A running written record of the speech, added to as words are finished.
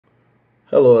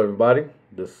Hello, everybody.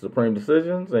 This is Supreme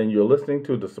Decisions, and you're listening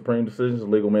to the Supreme Decisions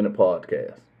Legal Minute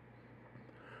podcast.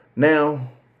 Now,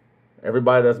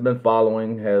 everybody that's been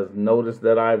following has noticed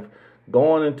that I've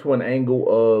gone into an angle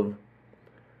of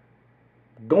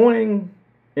going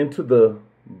into the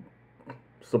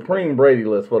Supreme Brady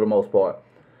list for the most part.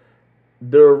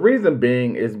 The reason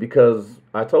being is because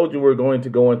I told you we're going to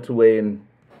go into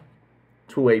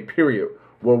a period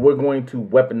where we're going to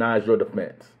weaponize your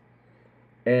defense.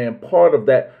 And part of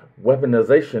that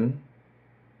weaponization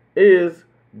is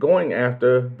going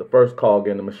after the first cog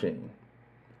in the machine.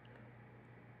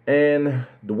 And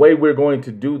the way we're going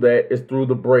to do that is through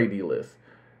the Brady list,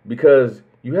 because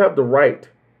you have the right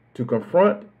to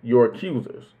confront your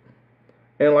accusers.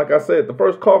 And like I said, the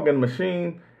first cog in the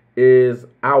machine is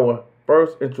our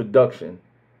first introduction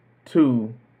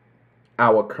to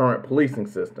our current policing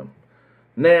system.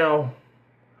 Now,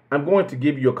 I'm going to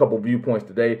give you a couple viewpoints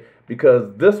today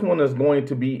because this one is going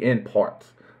to be in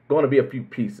parts. Going to be a few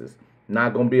pieces.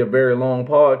 Not going to be a very long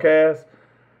podcast.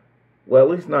 Well, at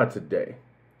least not today.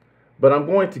 But I'm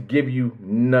going to give you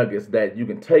nuggets that you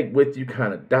can take with you,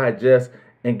 kind of digest,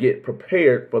 and get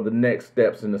prepared for the next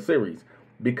steps in the series.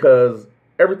 Because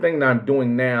everything that I'm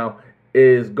doing now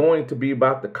is going to be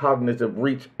about the cognitive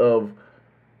reach of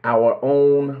our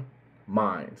own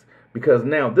minds. Because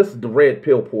now this is the red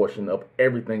pill portion of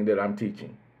everything that I'm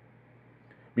teaching.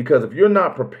 Because if you're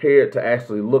not prepared to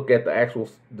actually look at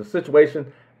the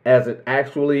situation as it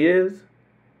actually is,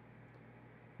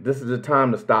 this is the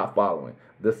time to stop following.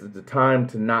 This is the time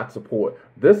to not support.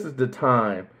 This is the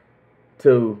time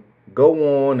to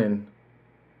go on and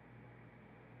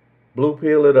blue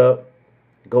pill it up,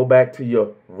 go back to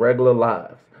your regular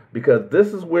lives. Because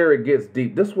this is where it gets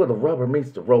deep. This is where the rubber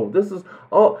meets the road. This is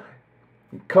all.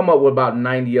 Come up with about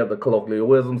 90 other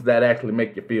colloquialisms that actually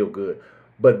make you feel good.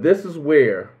 But this is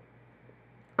where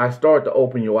I start to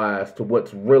open your eyes to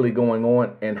what's really going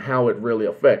on and how it really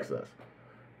affects us.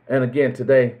 And again,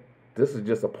 today, this is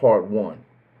just a part one.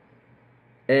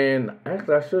 And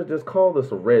actually, I should just call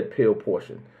this a red pill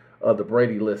portion of the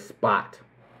Brady list spot.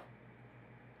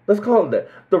 Let's call it that.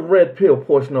 The red pill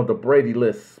portion of the Brady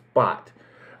list spot.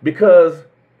 Because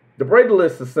the Brady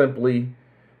list is simply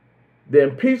the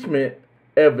impeachment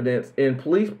evidence in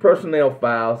police personnel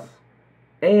files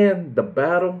and the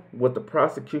battle with the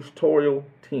prosecutorial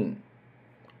team.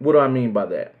 What do I mean by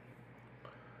that?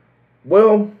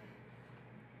 Well,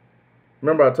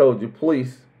 remember I told you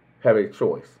police have a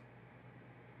choice.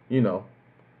 You know,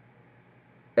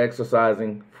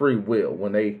 exercising free will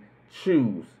when they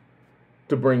choose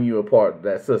to bring you a part of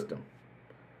that system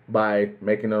by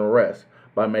making an arrest,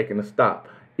 by making a stop,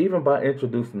 even by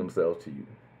introducing themselves to you.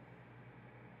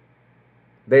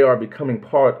 They are becoming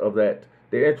part of that.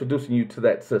 They're introducing you to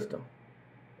that system.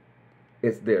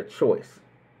 It's their choice.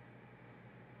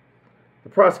 The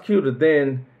prosecutor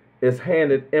then is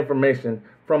handed information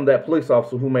from that police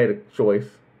officer who made a choice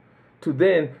to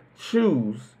then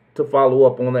choose to follow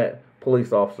up on that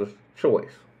police officer's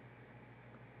choice.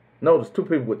 Notice two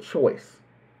people with choice.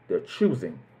 They're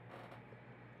choosing.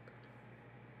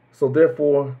 So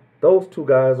therefore, those two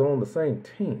guys are on the same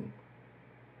team.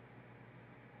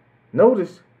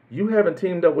 Notice you haven't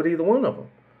teamed up with either one of them,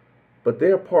 but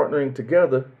they're partnering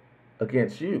together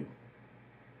against you.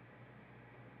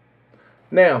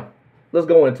 Now, let's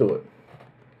go into it.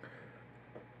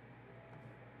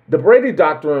 The Brady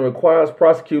Doctrine requires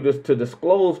prosecutors to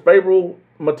disclose favorable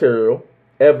material,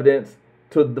 evidence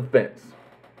to the defense.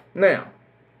 Now,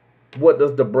 what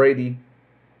does the Brady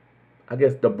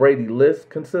list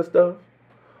consist of?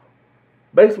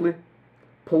 Basically,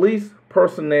 police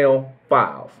personnel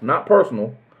files, not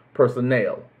personal,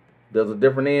 personnel. There's a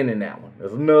different N in that one.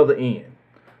 There's another N.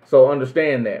 So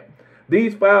understand that.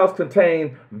 These files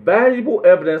contain valuable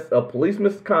evidence of police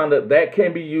misconduct that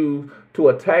can be used to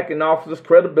attack an officer's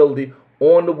credibility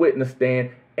on the witness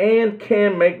stand and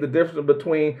can make the difference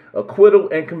between acquittal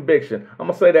and conviction. I'm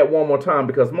going to say that one more time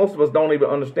because most of us don't even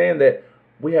understand that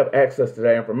we have access to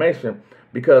that information,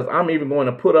 because I'm even going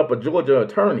to put up a Georgia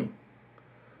attorney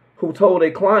who told a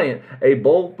client a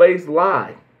bold-faced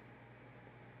lie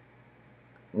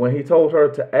when he told her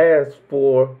to ask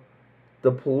for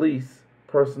the police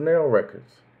personnel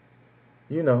records.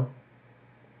 You know,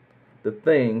 the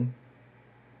thing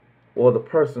or the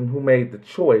person who made the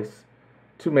choice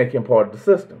to make him part of the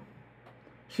system.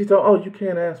 She thought, oh, you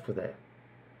can't ask for that.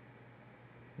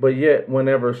 But yet,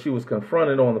 whenever she was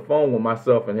confronted on the phone with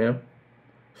myself and him,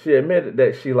 she admitted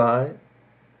that she lied.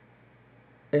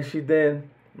 And she then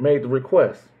made the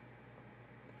request.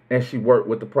 And she worked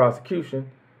with the prosecution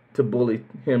to bully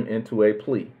him into a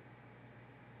plea.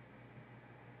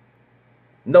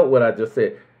 Note what I just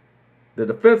said. The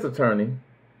defense attorney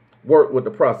worked with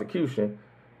the prosecution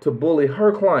to bully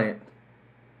her client,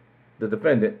 the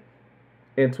defendant,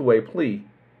 into a plea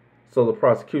so the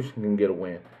prosecution can get a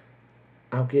win.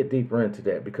 I'll get deeper into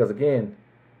that because, again,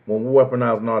 when we're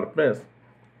weaponizing our defense,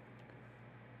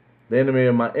 the enemy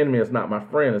of my enemy is not my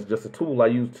friend. It's just a tool I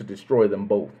use to destroy them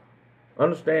both.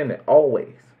 Understand that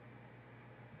always.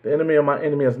 The enemy of my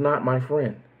enemy is not my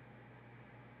friend.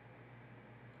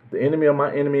 The enemy of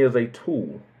my enemy is a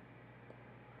tool.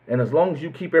 And as long as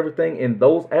you keep everything in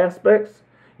those aspects,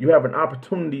 you have an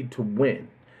opportunity to win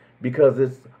because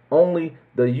it's only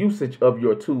the usage of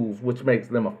your tools which makes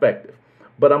them effective.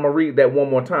 But I'm going to read that one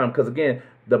more time because, again,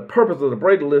 the purpose of the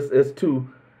Brady list is to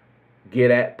get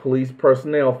at police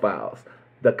personnel files.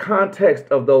 The context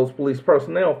of those police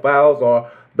personnel files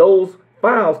are those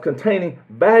files containing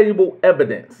valuable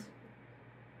evidence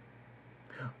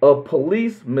of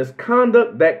police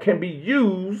misconduct that can be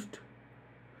used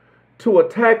to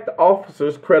attack the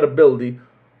officer's credibility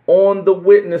on the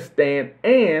witness stand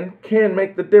and can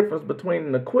make the difference between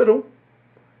an acquittal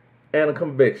and a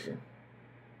conviction.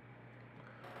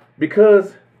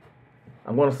 Because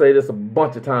I'm going to say this a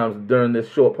bunch of times during this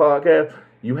short podcast,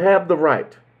 you have the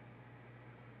right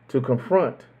to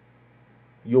confront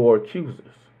your accusers.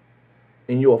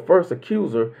 And your first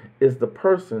accuser is the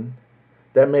person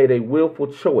that made a willful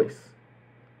choice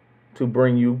to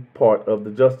bring you part of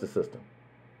the justice system.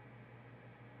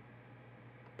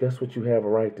 Guess what you have a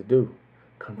right to do?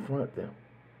 Confront them.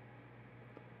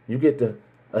 You get to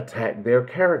attack their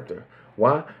character.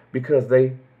 Why? Because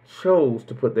they chose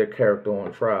to put their character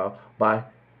on trial by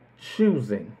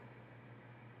choosing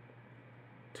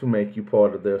to make you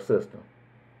part of their system.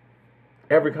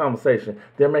 Every conversation,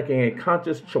 they're making a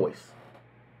conscious choice.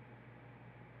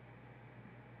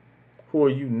 Who are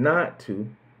you not to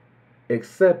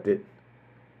accept it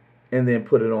and then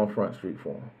put it on Front Street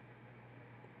for them?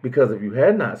 Because if you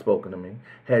had not spoken to me,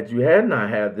 had you had not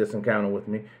had this encounter with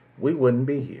me, we wouldn't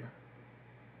be here.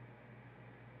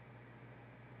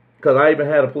 Because I even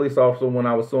had a police officer when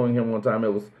I was suing him one time.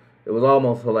 It was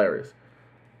almost hilarious.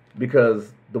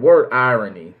 Because the word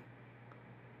irony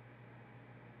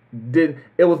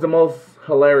it was the most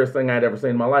hilarious thing I'd ever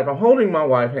seen in my life. I'm holding my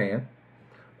wife's hand,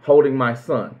 holding my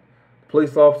son. The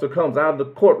police officer comes out of the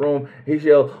courtroom. He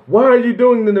yells, "Why are you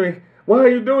doing this to me? Why are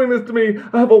you doing this to me?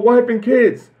 I have a wife and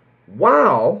kids."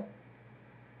 While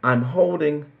I'm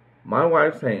holding my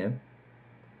wife's hand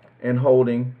and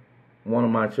holding one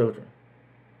of my children.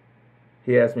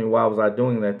 He asked me why was I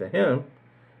doing that to him,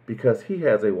 because he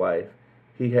has a wife,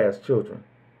 he has children.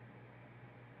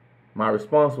 My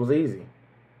response was easy.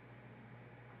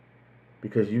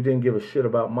 Because you didn't give a shit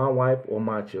about my wife or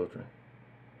my children.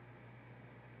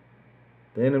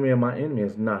 The enemy of my enemy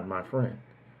is not my friend.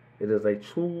 It is a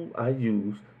tool I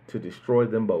use to destroy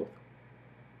them both.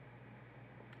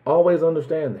 Always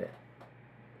understand that.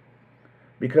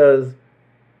 Because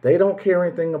they don't care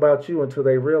anything about you until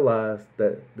they realize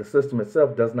that the system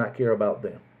itself does not care about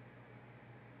them.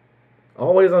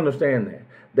 Always understand that.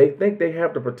 They think they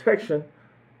have the protection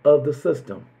of the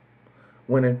system,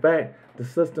 when in fact, the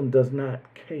system does not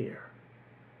care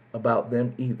about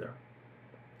them either.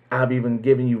 I've even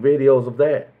given you videos of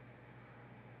that.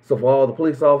 So for all the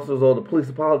police officers or the police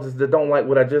apologists that don't like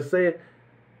what I just said,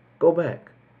 go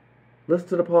back. Listen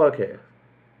to the podcast.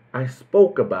 I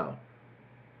spoke about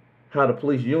how the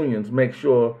police unions make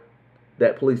sure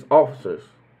that police officers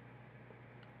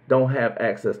don't have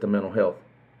access to mental health.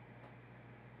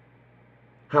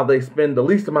 How they spend the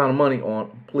least amount of money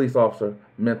on police officer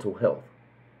mental health.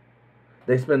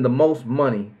 They spend the most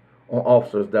money on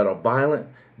officers that are violent,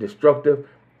 destructive,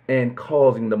 and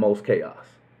causing the most chaos.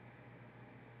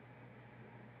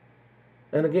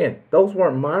 And again, those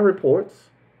weren't my reports.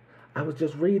 I was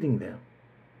just reading them.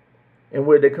 And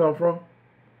where'd they come from?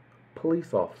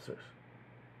 Police officers.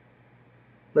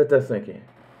 Let that sink in.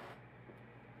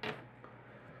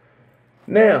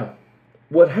 Now,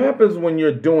 what happens when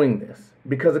you're doing this?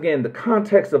 Because again, the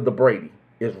context of the Brady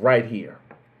is right here.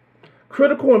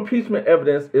 Critical impeachment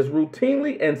evidence is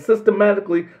routinely and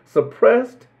systematically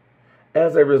suppressed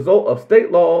as a result of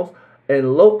state laws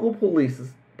and local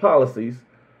police policies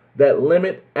that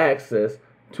limit access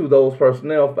to those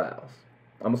personnel files.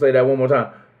 I'm going to say that one more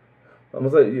time. I'm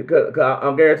going to say, because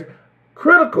I'm guaranteed.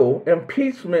 Critical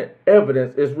impeachment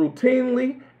evidence is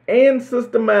routinely and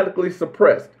systematically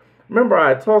suppressed. Remember,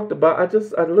 I talked about,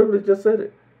 I literally just said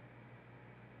it.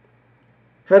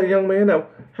 Had a young man that,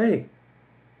 hey,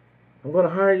 I'm going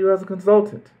to hire you as a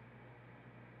consultant.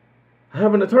 I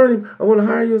have an attorney, I want to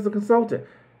hire you as a consultant.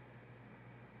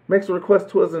 Makes a request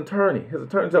to his attorney. His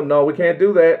attorney tells him, no, we can't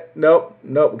do that. Nope,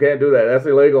 we can't do that. That's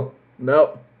illegal.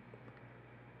 Nope.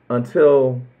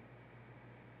 until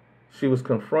she was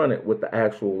confronted with the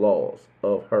actual laws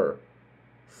of her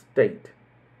state,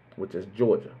 which is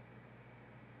Georgia.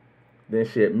 Then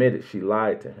she admitted she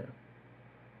lied to him.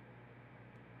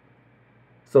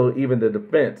 So even the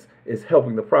defense is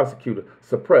helping the prosecutor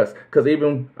suppress. Because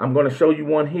even I'm going to show you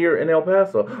one here in El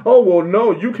Paso. Oh, well,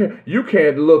 no, you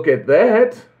can't look at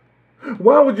that.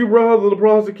 Why would you bother the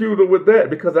prosecutor with that?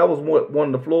 Because that was what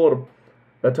one of the Florida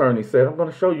attorneys said. I'm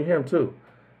going to show you him too.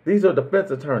 These are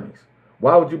defense attorneys.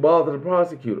 Why would you bother the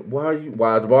prosecutor? Why is the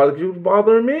prosecutor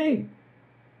bothering me?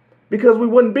 Because we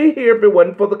wouldn't be here if it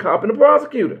wasn't for the cop and the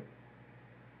prosecutor.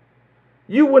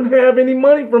 You wouldn't have any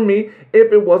money from me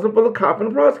if it wasn't for the cop and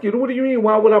the prosecutor. What do you mean?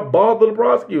 Why would I bother the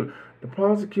prosecutor? The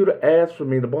prosecutor asked for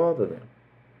me to bother them.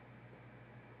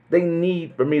 They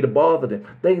need for me to bother them.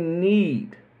 They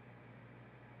need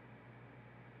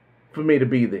for me to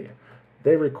be there.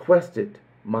 They requested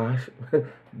my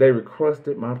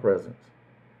presence,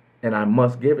 and I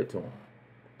must give it to them.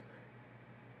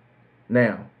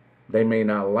 Now, they may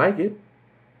not like it.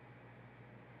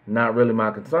 Not really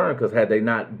my concern, because had they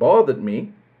not bothered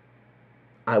me,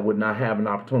 I would not have an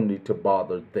opportunity to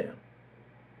bother them.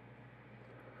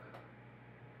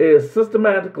 It is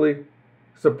systematically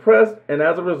suppressed, and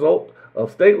as a result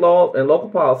of state laws and local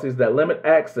policies that limit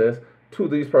access to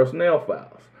these personnel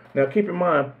files. Now keep in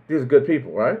mind, these are good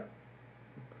people, right?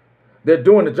 They're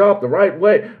doing the job the right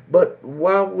way, but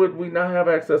why would we not have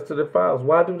access to their files?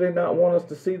 Why do they not want us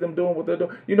to see them doing what they're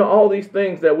doing? You know, all these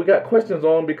things that we got questions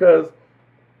on because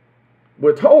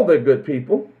we're told they're good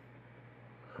people.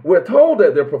 We're told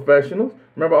that they're professionals.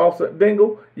 Remember Officer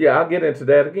Dingle? Yeah, I'll get into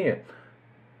that again.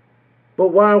 But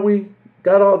why we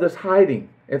got all this hiding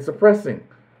and suppressing?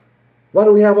 Why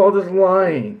do we have all this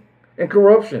lying and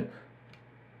corruption?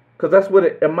 Because that's what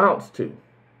it amounts to.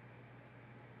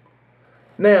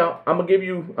 Now, I'm gonna give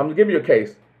you a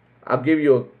case. I'll give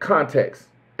you a context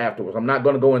afterwards. I'm not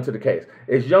gonna go into the case.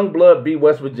 It's Youngblood v.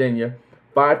 West Virginia,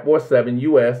 547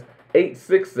 U.S.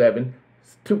 867,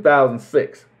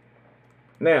 2006.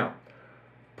 Now,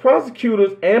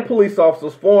 prosecutors and police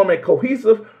officers form a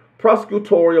cohesive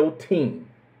prosecutorial team.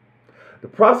 The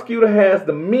prosecutor has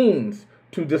the means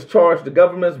to discharge the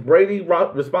government's Brady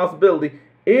responsibility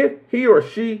if he or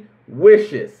she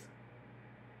wishes.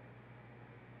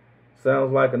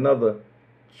 Sounds like another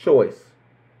choice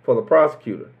for the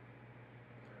prosecutor.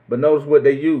 But notice what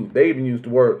they use. They even use the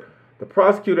word, the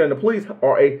prosecutor and the police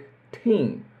are a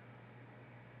team.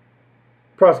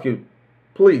 Prosecutor,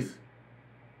 police,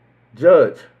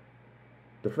 judge,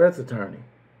 defense attorney.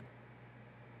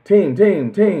 Team,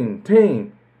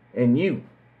 and you.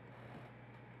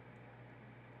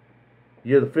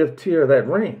 You're the fifth tier of that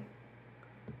ring.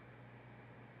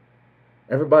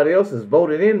 Everybody else is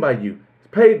voted in by you.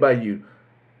 It's paid by you.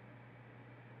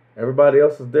 Everybody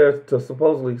else is there to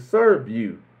supposedly serve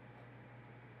you.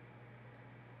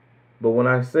 But when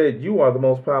I said you are the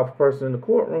most powerful person in the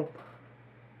courtroom,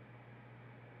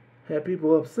 had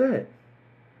people upset.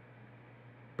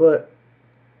 But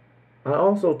I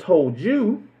also told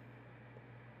you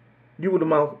were the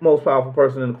most powerful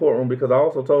person in the courtroom, because I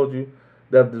also told you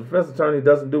that the defense attorney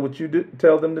doesn't do what you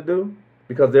tell them to do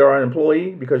because they are an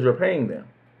employee, because you're paying them.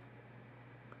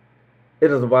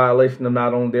 It is a violation of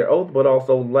not only their oath, but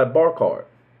also that bar card.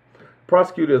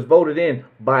 Prosecutor is voted in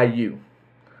by you.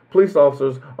 Police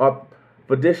officers are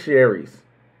fiduciaries.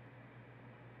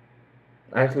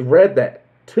 I actually read that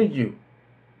to you.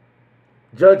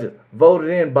 Judges voted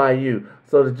in by you.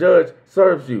 So the judge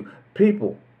serves you.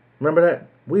 People, remember that?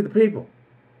 We the people.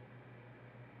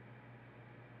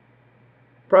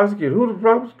 Prosecutor, who does the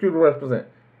prosecutor represent?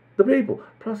 The people.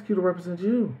 Prosecutor represents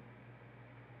you.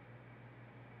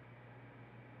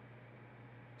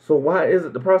 So why is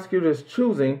it the prosecutor is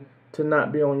choosing to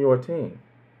not be on your team?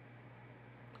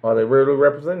 Are they really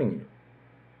representing you?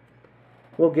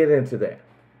 We'll get into that.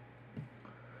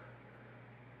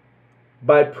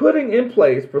 By putting in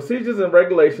place procedures and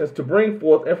regulations to bring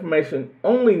forth information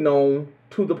only known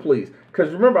to the police.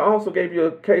 Because remember, I also gave you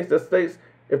a case that states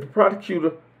if the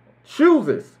prosecutor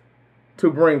chooses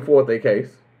to bring forth a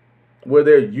case where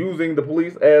they're using the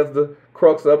police as the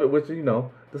crux of it, which, you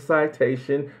know, the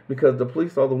citation, because the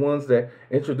police are the ones that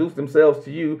introduce themselves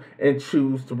to you and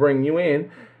choose to bring you in.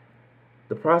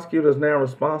 The prosecutor is now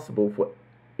responsible for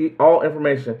all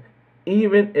information,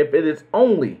 even if it is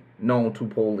only known to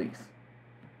police.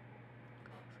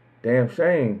 Damn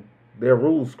shame their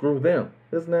rules screw them.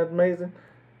 Isn't that amazing?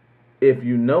 If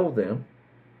you know them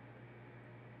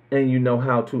and you know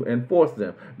how to enforce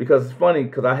them. Because it's funny,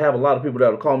 because I have a lot of people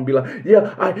that will call me and be like,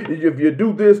 yeah, if you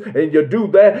do this and you do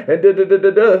that and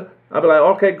da-da-da-da-da, I'll be like,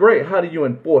 okay, great. How do you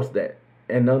enforce that?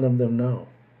 And none of them know.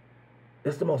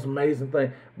 It's the most amazing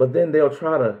thing. But then they'll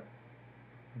try to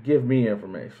give me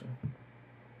information.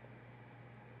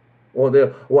 Or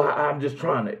well, I'm just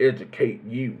trying to educate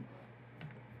you.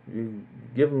 You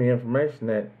give me information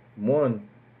that, one,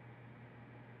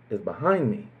 is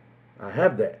behind me. I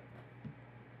have that.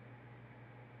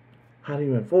 How do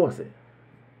you enforce it?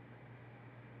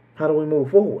 How do we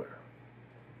move forward?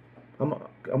 I'm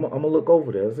gonna look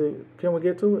over there. See, can we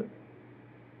get to it?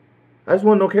 I just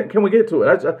want to know, can we get to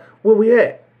it? Where we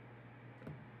at?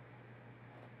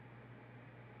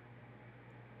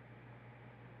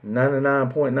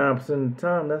 99.9% of the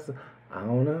time, I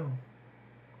don't know.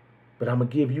 But I'm gonna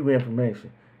give you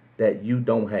information that you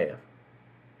don't have.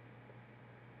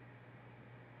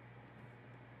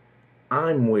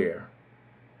 I'm where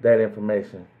that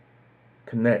information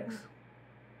connects.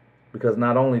 Because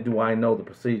not only do I know the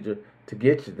procedure to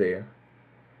get you there,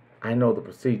 I know the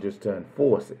procedures to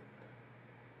enforce it.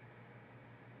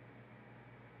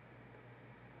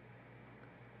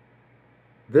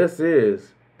 This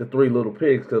is the Three Little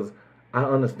Pigs, because I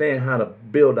understand how to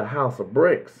build a house of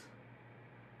bricks.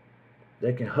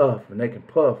 They can huff and they can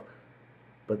puff,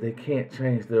 but they can't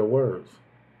change their words.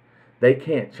 They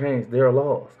can't change their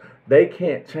laws. They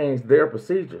can't change their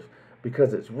procedures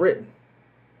because it's written.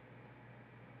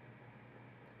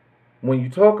 When you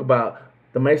talk about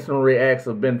the Masonry Acts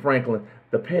of Ben Franklin,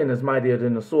 the pen is mightier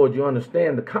than the sword, you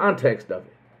understand the context of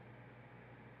it.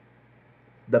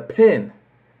 The pen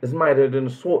is mightier than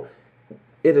the sword.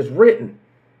 It is written.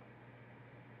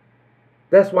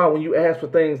 That's why when you ask for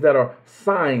things that are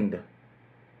signed,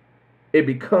 it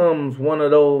becomes one of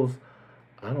those,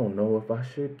 I don't know if I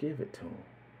should give it to him.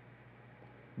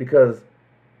 Because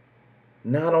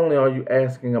not only are you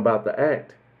asking about the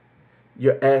act,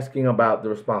 you're asking about the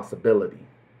responsibility.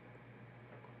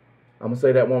 I'm going to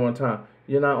say that one more time.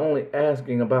 You're not only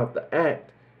asking about the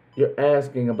act, you're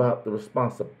asking about the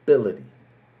responsibility.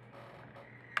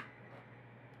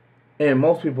 And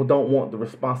most people don't want the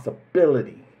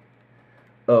responsibility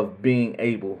of being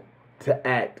able to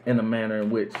act in a manner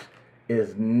in which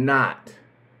is not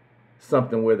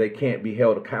something where they can't be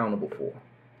held accountable for.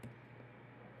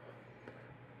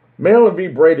 Maryland v.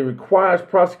 Brady requires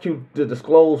prosecutors to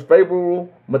disclose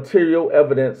favorable material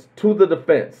evidence to the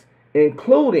defense,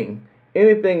 including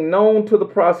anything known to the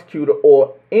prosecutor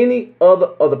or any other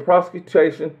of the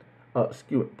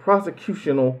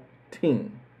prosecutional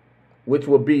team, which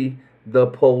will be the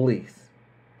police.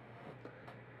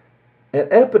 An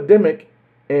epidemic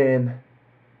in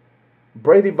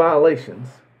Brady violations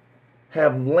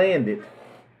have landed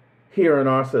here in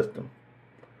our system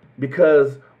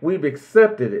because we've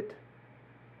accepted it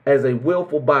as a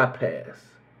willful bypass.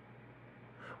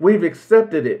 We've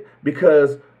accepted it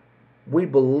because we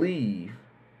believe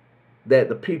that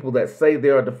the people that say they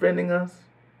are defending us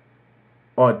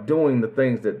are doing the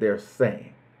things that they're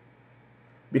saying.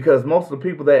 Because most of the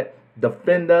people that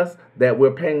defend us, that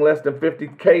we're paying less than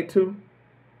 $50K to,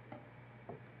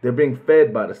 they're being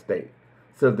fed by the state.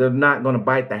 So they're not going to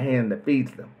bite the hand that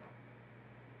feeds them.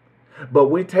 But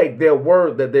we take their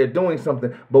word that they're doing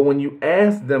something. But when you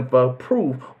ask them for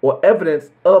proof or evidence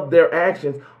of their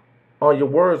actions, are your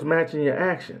words matching your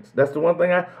actions? That's the one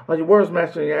thing. Are your words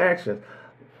matching your actions?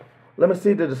 Let me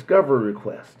see the discovery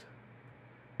request.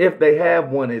 If they have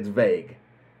one, it's vague.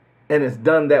 And it's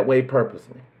done that way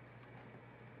purposely.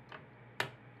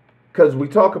 Because we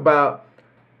talk about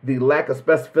the lack of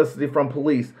specificity from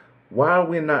police. Why are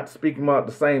we not speaking about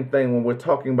the same thing when we're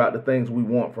talking about the things we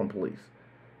want from police?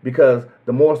 Because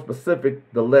the more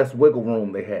specific, the less wiggle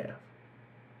room they have.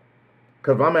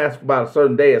 Because if I'm asking about a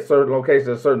certain day, a certain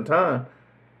location, at a certain time,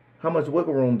 how much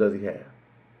wiggle room does he have?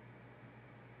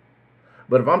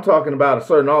 But if I'm talking about a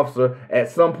certain officer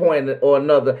at some point or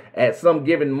another, at some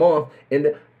given month,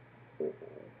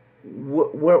 what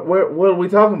are we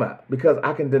talking about? Because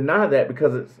I can deny that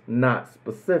because it's not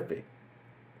specific.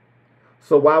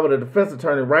 So why would a defense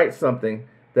attorney write something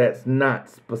that's not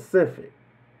specific?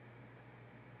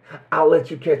 I'll let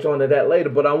you catch on to that later,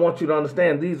 but I want you to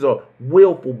understand these are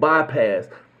willful bypass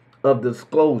of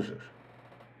disclosures.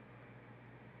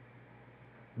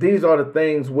 These are the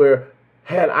things where,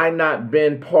 had I not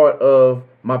been part of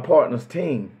my partner's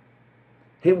team,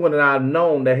 he would not have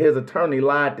known that his attorney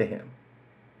lied to him.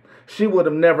 She would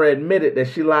have never admitted that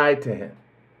she lied to him.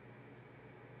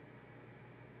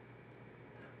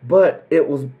 But it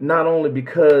was not only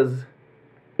because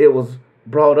it was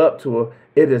brought up to her,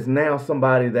 it is now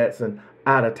somebody that's an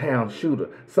out-of-town shooter,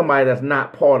 somebody that's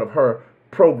not part of her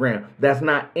program, that's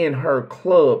not in her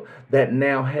club, that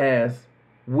now has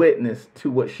witness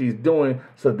to what she's doing,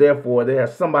 so therefore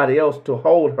there's somebody else to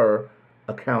hold her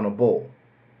accountable.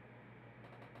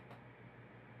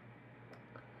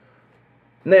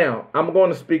 Now, I'm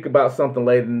going to speak about something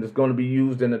later and it's going to be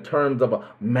used in the terms of a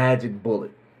magic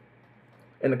bullet.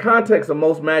 In the context of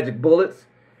most magic bullets,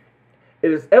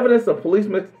 it is evidence of police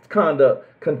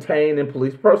misconduct contained in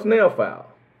police personnel files.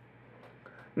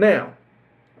 Now,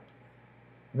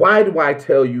 why do I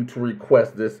tell you to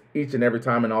request this each and every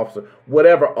time an officer,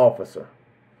 whatever officer,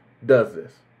 does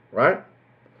this, right?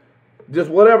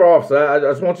 Just whatever officer, I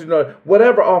just want you to know,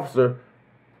 whatever officer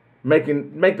make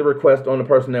the request on the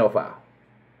personnel file.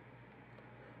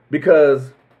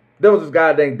 Because there was this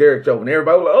guy named Derek Chauvin.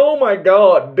 Everybody was like, oh my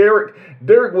God,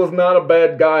 Derek was not a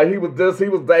bad guy. He was this, he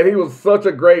was that. He was such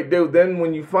a great dude. Then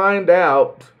when you find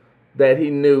out that he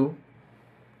knew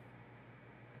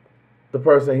the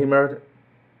person he murdered,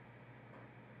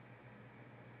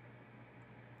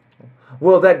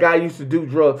 well, that guy used to do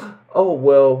drugs. Oh,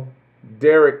 well,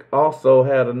 Derek also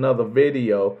had another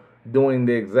video doing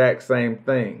the exact same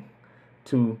thing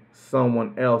to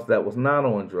someone else that was not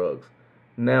on drugs.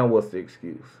 Now what's the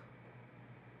excuse?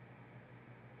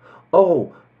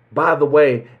 Oh, by the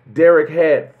way, Derek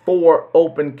had 4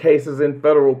 open cases in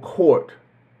federal court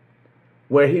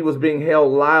where he was being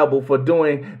held liable for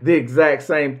doing the exact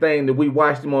same thing that we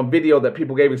watched him on video that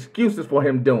people gave excuses for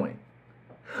him doing.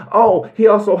 Oh, he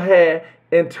also had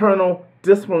internal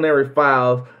disciplinary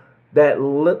files that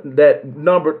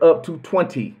numbered up to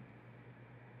 20.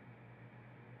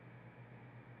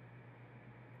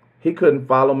 He couldn't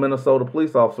follow Minnesota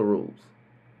police officer rules.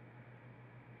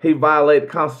 He violated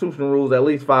constitutional rules at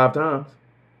least 5 times.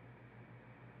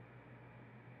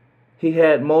 He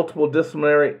had multiple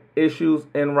disciplinary issues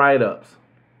and write-ups.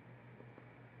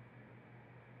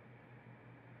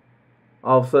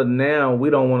 All of a sudden now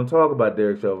we don't want to talk about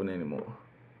Derek Chauvin anymore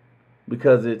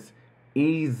because it's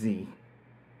easy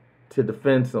to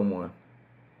defend someone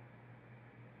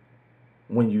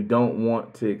when you don't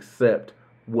want to accept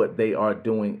what they are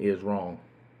doing is wrong.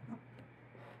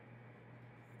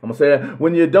 I'm going to say that.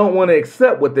 When you don't want to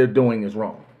accept what they're doing is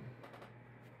wrong.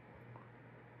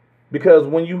 Because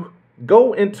when you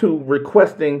go into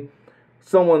requesting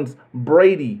someone's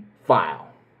Brady file,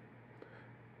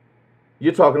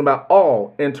 you're talking about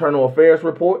all internal affairs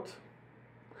reports,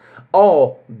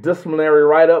 all disciplinary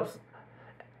write-ups,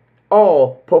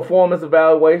 all performance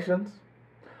evaluations,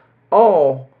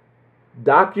 all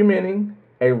documenting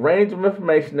a range of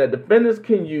information that defendants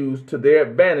can use to their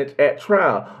advantage at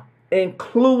trial,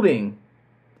 including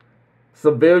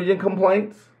civilian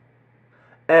complaints,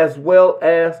 as well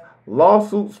as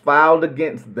lawsuits filed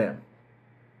against them.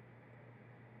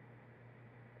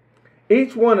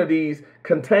 Each one of these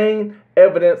contain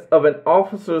evidence of an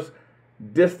officer's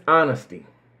dishonesty,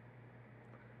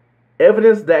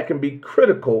 evidence that can be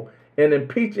critical in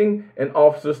impeaching an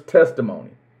officer's testimony.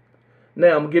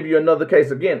 Now, I'm going to give you another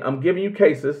case. Again, I'm giving you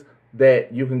cases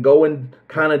that you can go and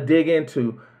kind of dig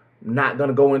into. I'm not going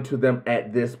to go into them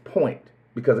at this point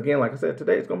because, again, like I said,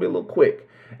 today it's going to be a little quick.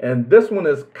 And this one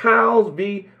is Kyles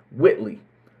v. Whitley,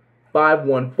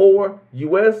 514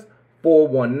 U.S.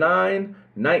 419,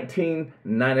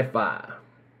 1995.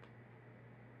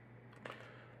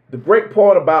 The great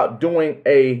part about doing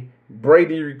a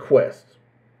Brady request,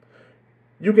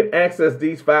 you can access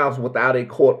these files without a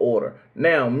court order.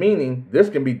 Now, meaning this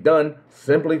can be done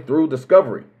simply through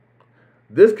discovery.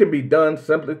 This can be done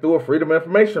simply through a Freedom of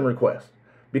Information request.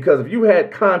 Because if you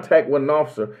had contact with an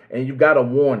officer and you got a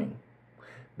warning,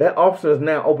 that officer has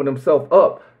now opened himself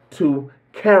up to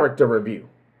character review.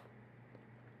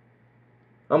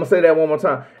 I'm going to say that one more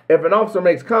time. If an officer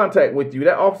makes contact with you,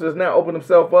 that officer has now opened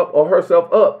himself up or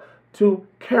herself up to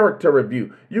character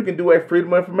review. You can do a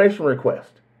Freedom of Information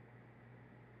request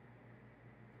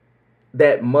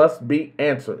that must be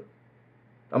answered.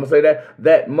 I'm going to say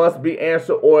that must be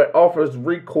answered, or it offers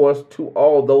recourse to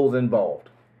all those involved.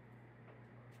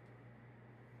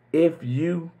 If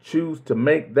you choose to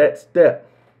make that step.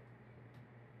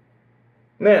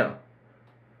 Now,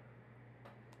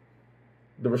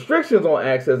 the restrictions on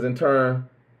access in turn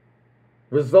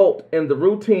result in the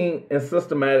routine and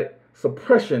systematic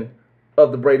suppression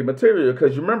of the Brady material,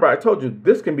 because you remember I told you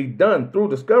this can be done through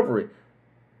discovery.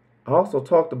 I also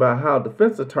talked about how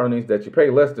defense attorneys that you pay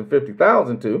less than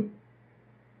 $50,000 to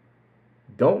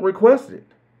don't request it.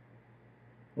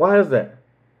 Why is that?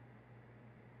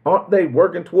 Aren't they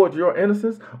working towards your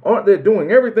innocence? Aren't they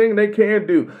doing everything they can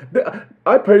do?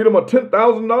 I paid him a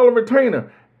 $10,000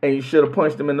 retainer. And you should have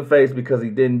punched him in the face because he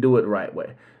didn't do it the right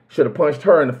way. Should have punched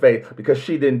her in the face because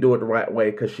she didn't do it the right way,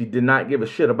 because she did not give a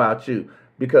shit about you.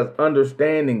 Because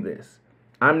understanding this,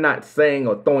 I'm not saying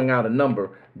or throwing out a number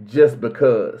just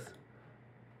because.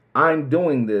 I'm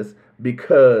doing this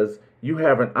because you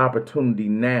have an opportunity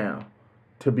now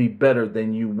to be better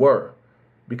than you were.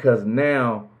 because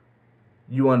now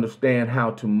you understand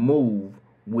how to move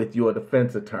with your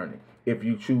defense attorney if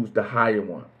you choose to hire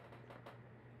one.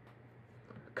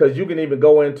 Because you can even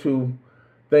go into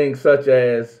things such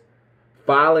as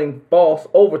filing false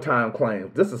overtime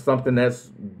claims. This is something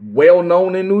that's well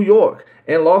known in New York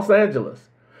and Los Angeles.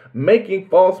 Making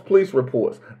false police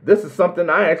reports. This is something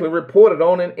I actually reported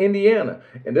on in Indiana.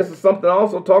 And this is something I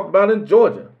also talked about in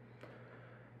Georgia.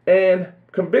 And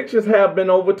convictions have been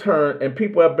overturned and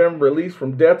people have been released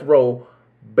from death row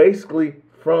basically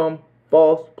from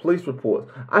false police reports.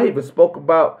 I even spoke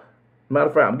about, matter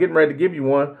of fact, I'm getting ready to give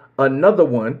you another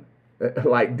one,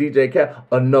 like DJ Cat,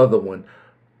 another one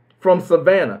from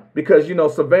Savannah. Because, you know,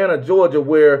 Savannah, Georgia,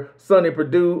 where Sonny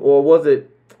Perdue, or was it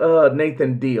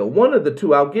Nathan Deal, one of the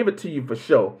two, I'll give it to you for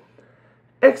sure,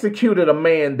 executed a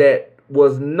man that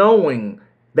was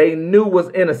they knew was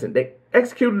innocent. They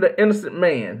executed an innocent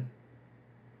man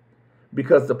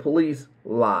because the police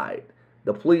lied.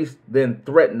 The police then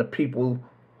threatened the people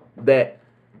that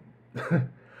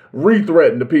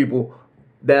re-threatened the people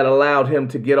that allowed him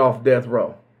to get off death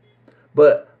row.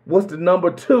 But what's the number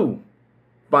two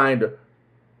finder?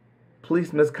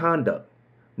 Police misconduct.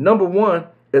 Number one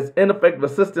is ineffective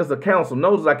assistance of counsel.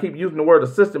 Notice I keep using the word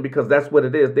assistant because that's what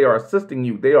it is. They are assisting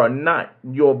you. They are not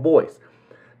your voice.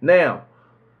 Now,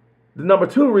 the number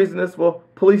two reason is for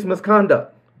police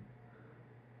misconduct.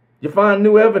 You find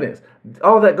new evidence.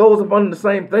 All that goes up under the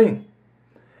same thing.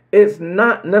 It's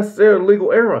not necessarily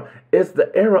legal error. It's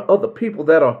the error of the people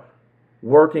that are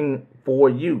working for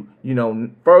you. You know,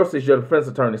 first is your defense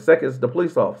attorney. Second is the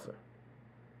police officer.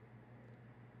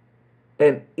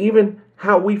 And even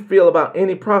how we feel about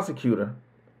any prosecutor's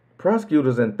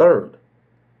in third.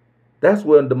 That's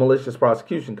where the malicious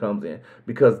prosecution comes in,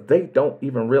 because they don't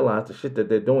even realize the shit that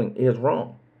they're doing is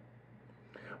wrong.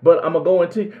 But I'm going to go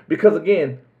into, because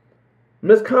again,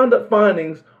 misconduct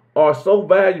findings are so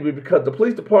valuable because the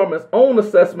police department's own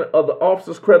assessment of the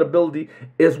officer's credibility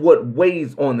is what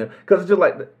weighs on them. Because it's just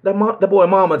like, that boy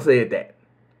mama said that.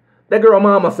 That girl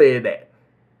mama said that.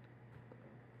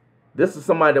 This is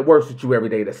somebody that works with you every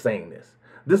day that's saying this.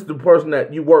 This is the person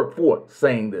that you work for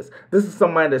saying this. This is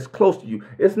somebody that's close to you.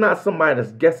 It's not somebody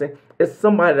that's guessing. It's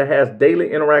somebody that has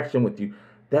daily interaction with you.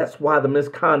 That's why the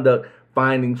misconduct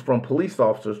findings from police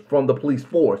officers, from the police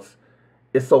force,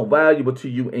 is so valuable to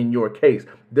you in your case.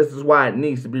 This is why it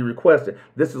needs to be requested.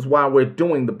 This is why we're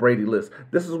doing the Brady list.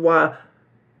 This is why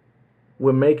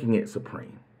we're making it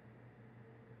supreme.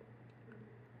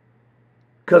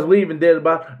 Because we even did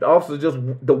about the officers, just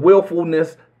the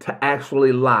willfulness to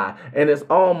actually lie. And it's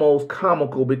almost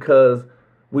comical because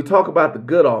we talk about the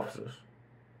good officers.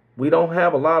 We don't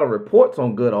have a lot of reports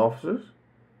on good officers.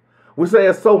 We say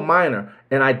it's so minor.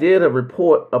 And I did a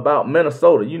report about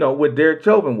Minnesota, you know, where Derek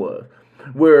Chauvin was,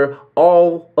 where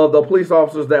all of the police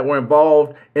officers that were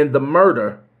involved in the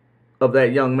murder of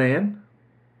that young man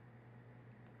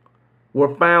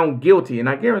were found guilty. And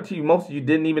I guarantee you most of you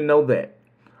didn't even know that.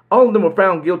 All of them were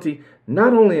found guilty,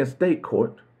 not only in state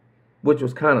court, which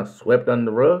was kind of swept under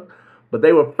the rug, but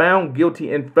they were found guilty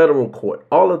in federal court.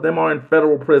 All of them are in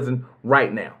federal prison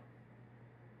right now.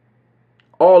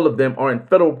 All of them are in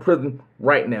federal prison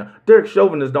right now. Derek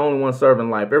Chauvin is the only one serving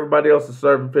life. Everybody else is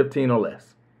serving 15 or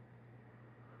less.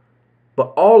 But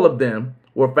all of them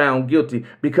were found guilty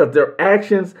because their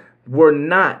actions were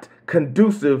not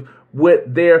conducive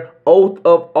with their oath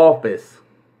of office.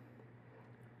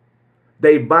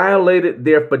 They violated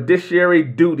their fiduciary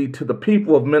duty to the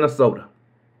people of Minnesota.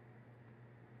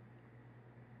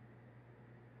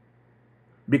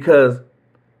 Because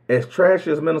as trash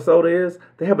as Minnesota is,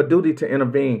 they have a duty to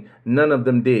intervene. None of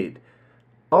them did.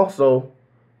 Also,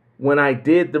 when I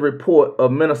did the report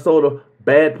of Minnesota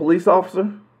bad police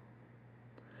officer,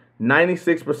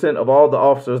 96% of all the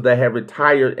officers that have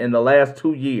retired in the last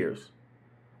 2 years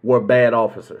were bad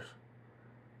officers.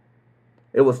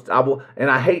 It was, and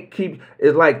I hate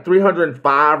it's like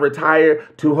 305 retired,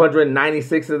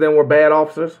 296 of them were bad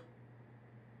officers.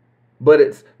 But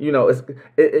it's, you know,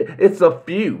 it's a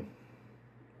few.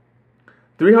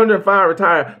 305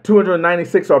 retired,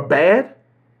 296 are bad?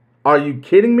 Are you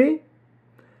kidding me?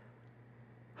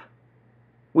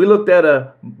 We looked at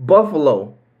a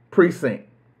Buffalo precinct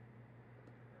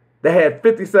that had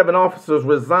 57 officers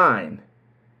resign.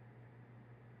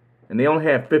 And they only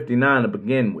had 59 to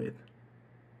begin with.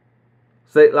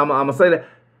 I'm going to say that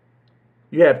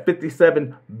you had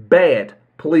 57 bad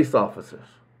police officers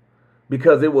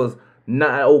because it was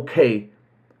not okay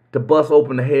to bust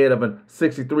open the head of a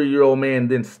 63-year-old man and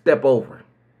then step over him.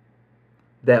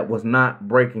 That was not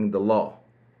breaking the law.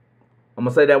 I'm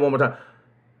going to say that one more time.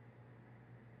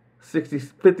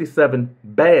 57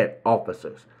 bad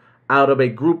officers. out of a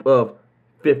group of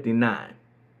 59.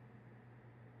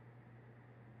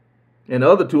 And the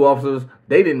other 2 officers,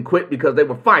 they didn't quit because they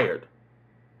were fired.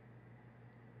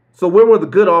 So where were the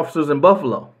good officers in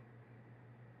Buffalo?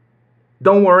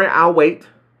 Don't worry, I'll wait.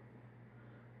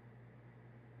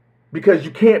 Because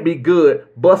you can't be good,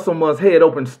 bust someone's head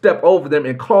open, step over them,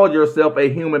 and call yourself a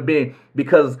human being.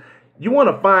 Because you want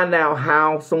to find out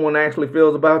how someone actually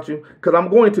feels about you. Because I'm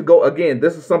going to go, again,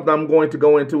 this is something I'm going to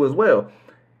go into as well.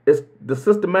 It's the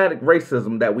systematic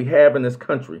racism that we have in this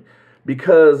country.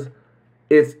 Because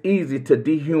it's easy to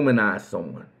dehumanize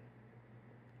someone.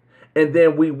 And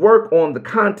then we work on the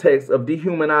context of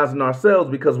dehumanizing ourselves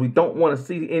because we don't want to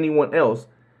see anyone else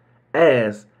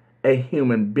as a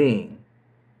human being.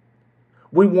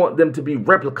 We want them to be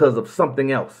replicas of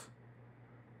something else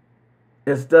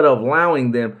instead of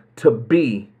allowing them to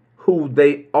be who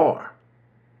they are,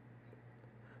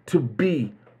 to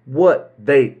be what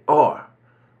they are.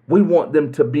 We want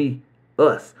them to be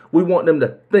us. We want them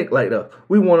to think like us.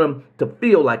 We want them to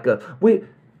feel like us.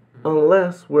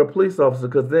 Unless we're a police officer,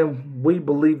 because then we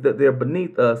believe that they're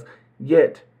beneath us,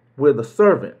 yet we're the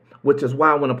servant, which is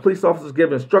why when a police officer is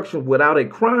given instruction without a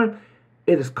crime,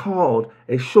 it is called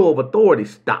a show of authority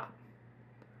stop.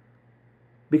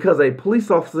 Because a police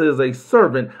officer is a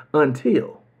servant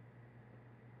until.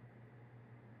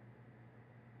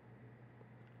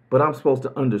 But I'm supposed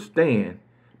to understand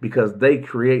because they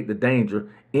create the danger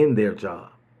in their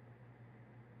job.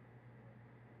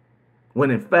 When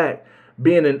in fact,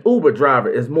 being an Uber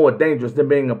driver is more dangerous than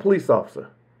being a police officer.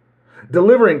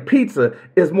 Delivering pizza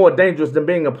is more dangerous than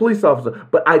being a police officer.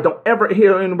 But I don't ever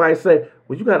hear anybody say,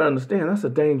 well, you got to understand, that's a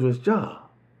dangerous job.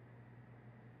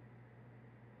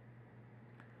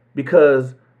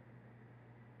 Because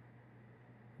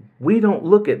we don't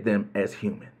look at them as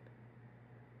human.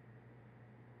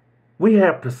 We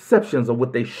have perceptions of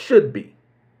what they should be.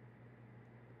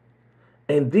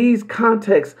 And these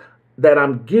contexts that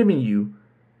I'm giving you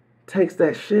takes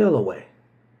that shell away.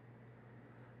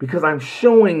 Because I'm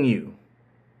showing you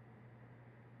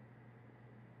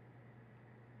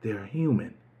they're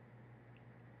human.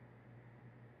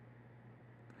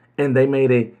 And they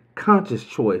made a conscious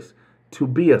choice to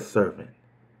be a servant.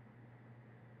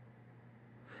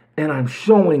 And I'm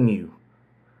showing you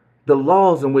the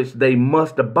laws in which they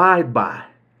must abide by.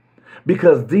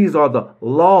 Because these are the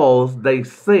laws they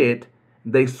said,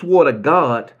 they swore to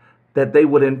God that they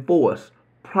would enforce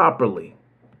properly.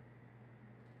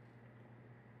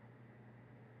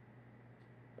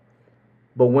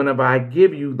 But whenever I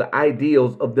give you the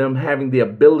ideals of them having the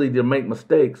ability to make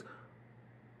mistakes,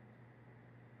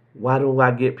 why do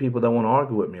I get people that want to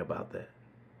argue with me about that?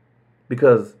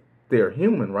 Because they're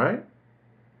human, right?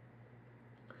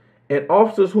 And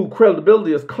officers whose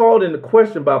credibility is called into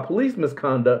question by police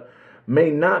misconduct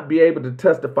may not be able to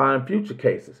testify in future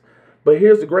cases. But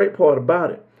here's the great part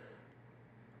about it.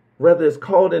 Whether it's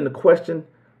called into question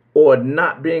or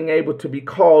not being able to be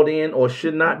called in or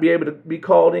should not be able to be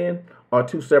called in are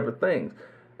 2 separate things.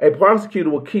 A prosecutor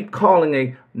will keep calling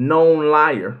a known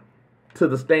liar to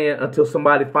the stand until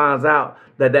somebody finds out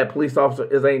that that police officer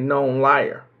is a known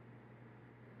liar.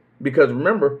 Because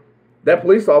remember, that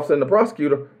police officer and the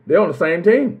prosecutor, they're on the same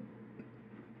team.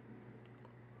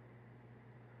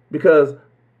 Because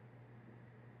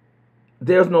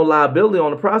there's no liability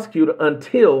on the prosecutor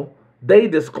until they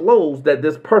disclose that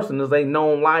this person is a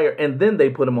known liar, and then they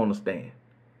put him on the stand.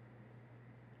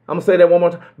 I'm going to say that one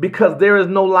more time. Because there is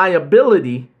no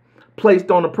liability placed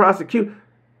on the prosecutor.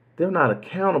 They're not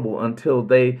accountable until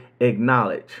they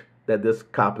acknowledge that this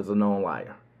cop is a known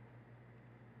liar.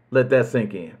 Let that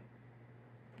sink in.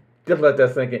 Just let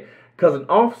that sink in. Because an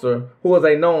officer who is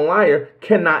a known liar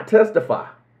cannot testify.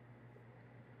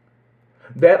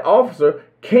 That officer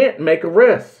can't make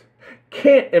arrests,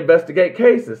 can't investigate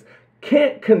cases,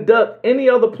 can't conduct any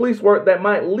other police work that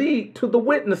might lead to the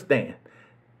witness stand.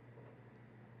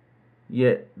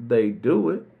 Yet they do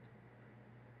it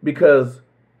because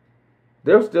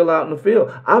they're still out in the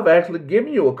field. I've actually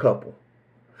given you a couple.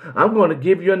 I'm going to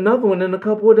give you another one in a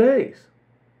couple of days.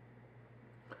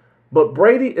 But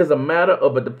Brady is a matter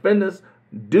of a defendant's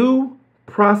due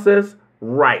process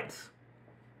rights.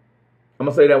 I'm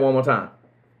going to say that one more time.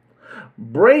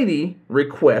 Brady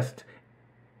request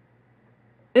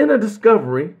in a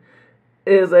discovery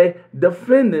is a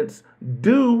defendant's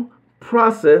due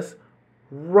process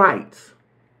rights.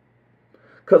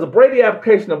 Because a Brady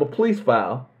application of a police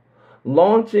file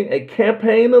launching a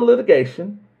campaign of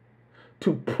litigation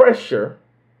to pressure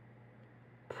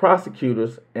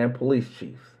prosecutors and police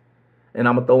chiefs. And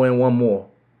I'm going to throw in one more.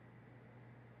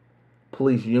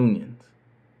 Police unions.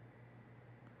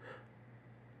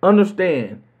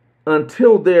 Understand,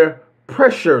 until they're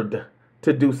pressured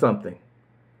to do something.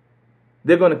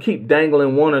 They're going to keep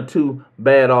dangling one or two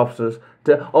bad officers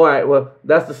to, all right, well,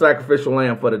 that's the sacrificial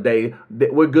lamb for the day.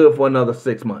 We're good for another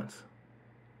 6 months.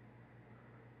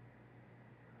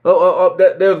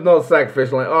 There's no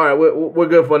sacrificial lamb. All right, we're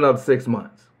good for another 6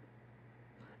 months.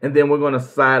 And then we're going to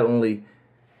silently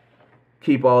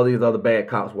keep all these other bad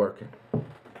cops working.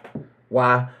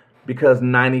 Why? Because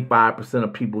 95%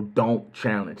 of people don't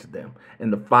challenge them.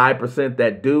 And the 5%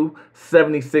 that do,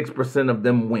 76% of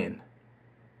them win.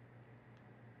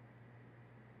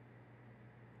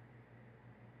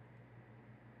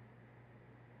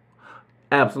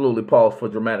 Absolutely pause for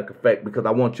dramatic effect, because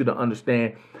I want you to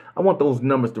understand, I want those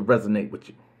numbers to resonate with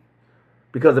you.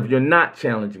 Because if you're not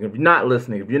challenging, if you're not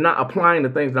listening, if you're not applying the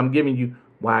things that I'm giving you,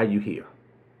 why are you here?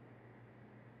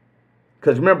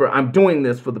 Because remember, I'm doing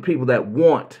this for the people that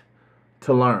want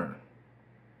to learn.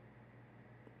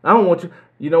 I don't want you,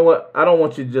 you know what? I don't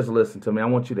want you to just listen to me. I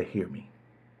want you to hear me.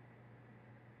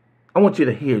 I want you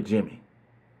to hear Jimmy.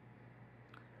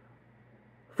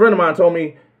 A friend of mine told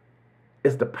me,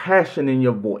 it's the passion in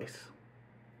your voice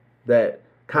that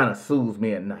kind of soothes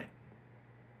me at night.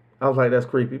 I was like, that's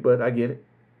creepy, but I get it.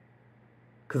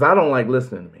 Because I don't like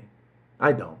listening to me.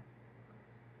 I don't.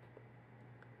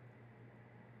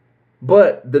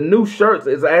 But the new shirts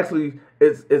is actually,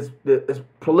 it's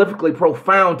prolifically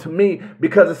profound to me,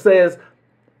 because it says,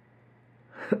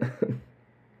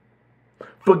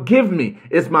 forgive me,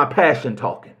 it's my passion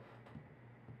talking.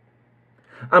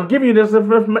 I'm giving you this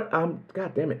information.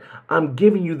 God damn it. I'm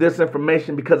giving you this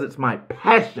information because it's my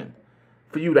passion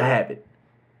for you to have it.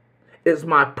 It's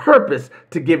my purpose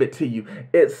to give it to you.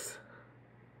 It's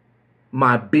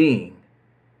my being.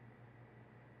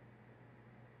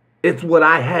 It's what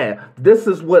I have. This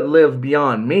is what lives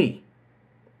beyond me.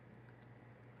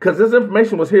 Because this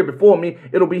information was here before me.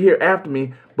 It'll be here after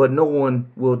me. But no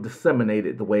one will disseminate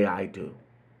it the way I do.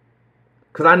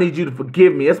 Because I need you to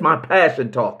forgive me. It's my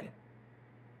passion talking.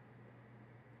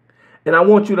 And I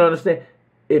want you to understand,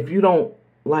 if you don't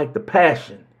like the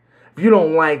passion, if you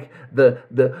don't like the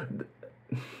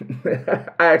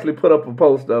I actually put up a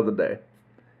post the other day,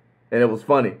 and it was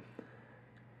funny,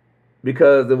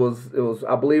 because it was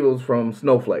I believe it was from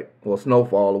Snowflake or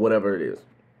Snowfall or whatever it is.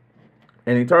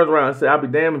 And he turns around and said, I'll be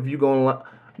damned if you're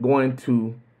going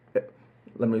to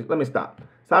let me stop.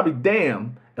 So I'll be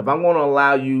damned if I'm going to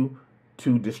allow you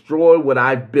to destroy what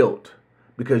I've built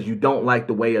because you don't like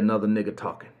the way another nigga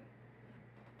talking.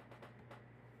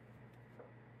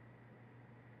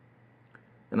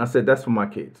 And I said, that's for my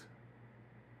kids.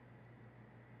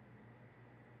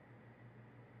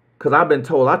 Because I've been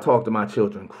told I talk to my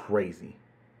children crazy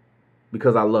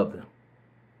because I love them.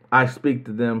 I speak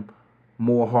to them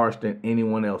more harsh than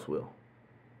anyone else will.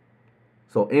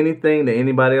 So anything that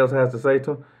anybody else has to say to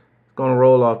them, it's going to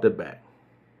roll off their back.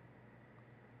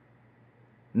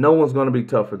 No one's going to be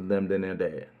tougher to them than their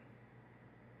dad.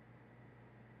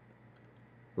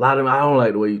 A lot of them, I don't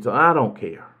like the way you talk. I don't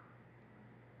care.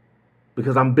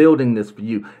 Because I'm building this for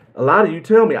you. A lot of you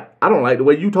tell me, I don't like the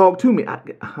way you talk to me. I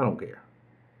don't care.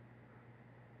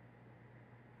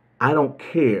 I don't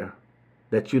care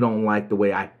that you don't like the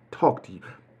way I talk to you.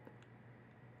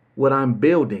 What I'm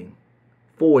building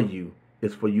for you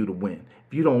is for you to win.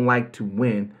 If you don't like to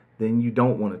win, then you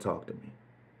don't want to talk to me.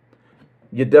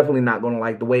 You're definitely not going to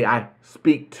like the way I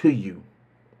speak to you,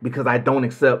 because I don't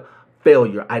accept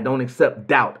failure. I don't accept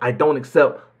doubt. I don't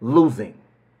accept losing.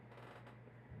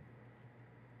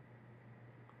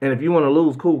 And if you want to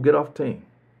lose, cool, get off the team.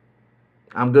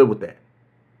 I'm good with that.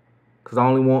 Because I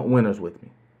only want winners with me.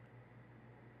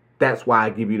 That's why I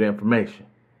give you the information.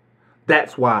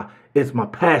 That's why it's my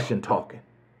passion talking.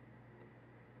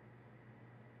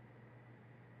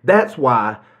 That's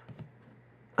why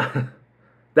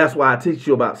I teach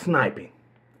you about sniping.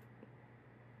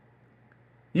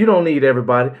 You don't need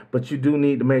everybody, but you do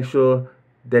need to make sure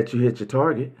that you hit your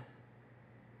target.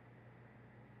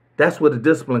 That's where the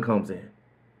discipline comes in.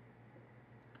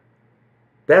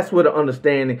 That's where the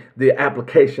understanding, the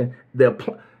application,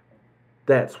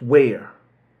 that's where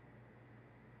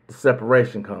the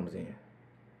separation comes in.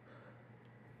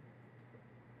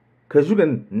 Because you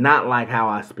can not like how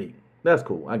I speak. That's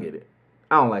cool. I get it.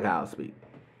 I don't like how I speak.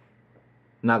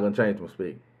 I'm not going to change my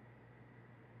speak.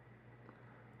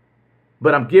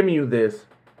 But I'm giving you this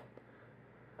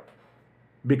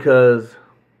because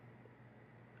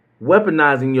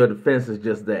weaponizing your defense is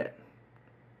just that.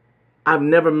 I've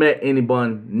never met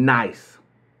anyone nice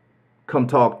come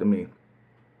talk to me,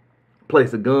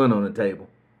 place a gun on the table,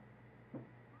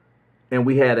 and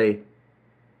we had a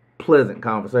pleasant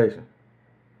conversation.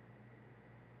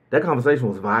 That conversation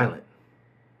was violent.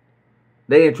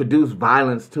 They introduce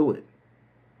violence to it.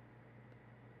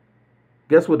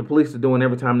 Guess what the police are doing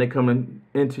every time they come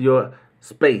into your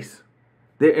space?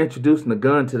 They're introducing a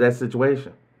gun to that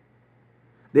situation.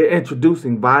 They're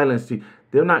introducing violence to you.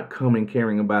 They're not coming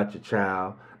caring about your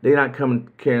child. They're not coming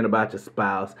caring about your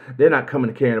spouse. They're not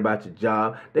coming caring about your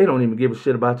job. They don't even give a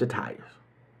shit about your tires.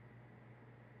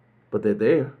 But they're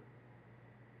there.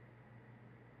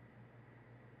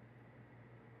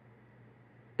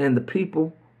 And the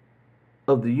people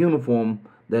of the uniform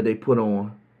that they put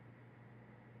on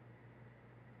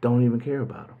don't even care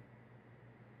about them.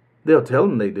 They'll tell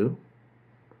them they do.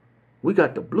 We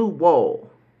got the blue wall.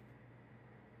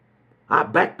 I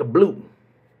back the blue.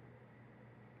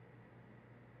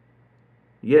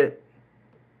 Yet,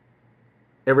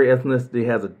 every ethnicity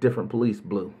has a different police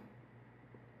blue.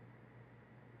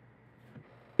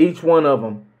 Each one of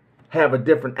them have a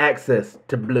different access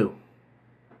to blue.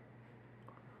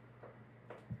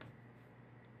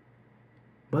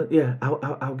 But yeah,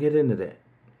 I'll get into that.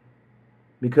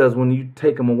 Because when you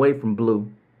take them away from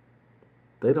blue,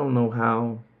 they don't know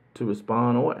how to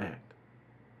respond or act.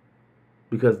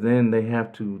 Because then they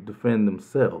have to defend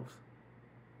themselves.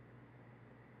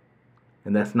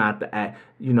 And that's not the act,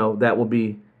 that will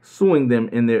be suing them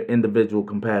in their individual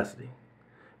capacity.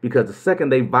 Because the second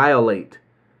they violate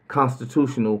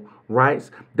constitutional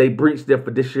rights, they breach their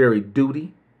fiduciary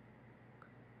duty,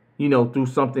 through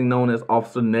something known as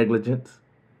officer negligence,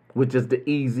 which is the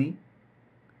easy.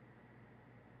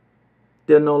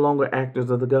 They're no longer actors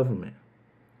of the government.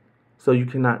 So you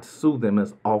cannot sue them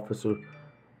as officer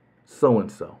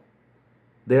so-and-so.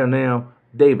 They are now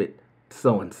David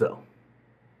so-and-so.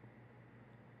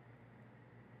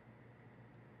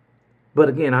 But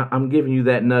again, I'm giving you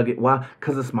that nugget. Why?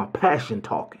 Because it's my passion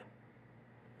talking.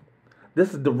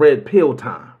 This is the red pill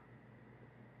time.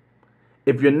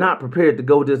 If you're not prepared to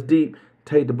go this deep,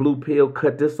 take the blue pill,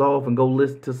 cut this off, and go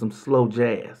listen to some slow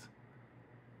jazz.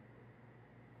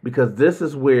 Because this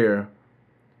is where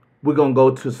we're going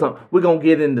to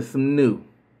get into some new.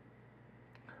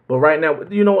 But right now, let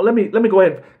me go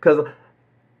ahead,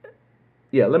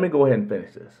 let me go ahead and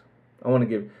finish this. I want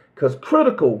to because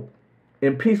critical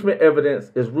impeachment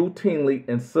evidence is routinely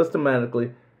and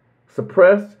systematically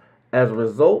suppressed as a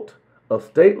result of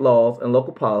state laws and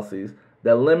local policies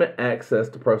that limit access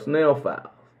to personnel files.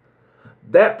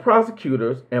 That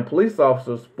prosecutors and police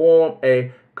officers form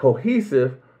a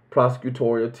cohesive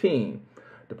prosecutorial team.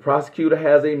 The prosecutor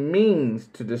has a means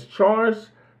to discharge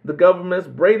the government's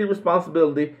Brady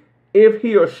responsibility if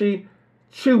he or she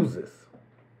chooses.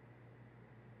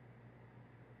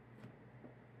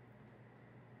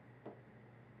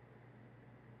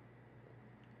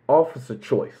 Officer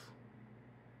choice.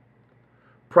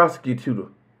 Prosecutor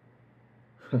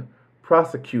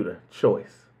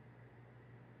choice.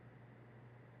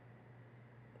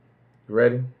 You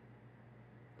ready?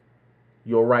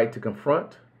 Your right to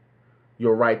confront,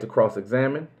 your right to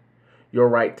cross-examine, your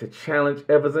right to challenge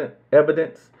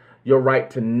evidence, your right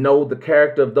to know the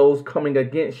character of those coming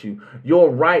against you, your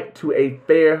right to a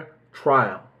fair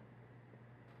trial.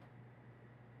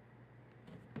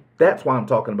 That's why I'm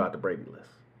talking about the Brady list.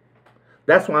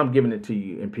 That's why I'm giving it to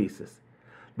you in pieces.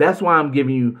 That's why I'm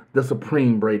giving you the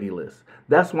supreme Brady list.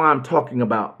 That's why I'm talking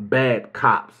about bad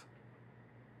cops.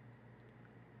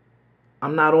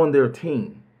 I'm not on their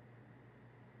team.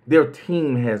 Their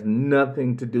team has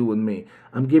nothing to do with me.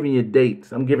 I'm giving you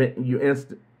dates. I'm giving you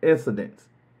incidents.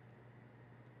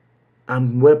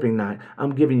 I'm weaponized.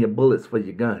 I'm giving you bullets for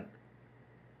your gun.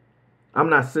 I'm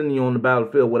not sending you on the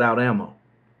battlefield without ammo.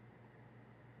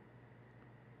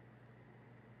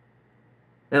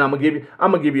 And I'm gonna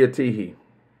give you a tee-hee.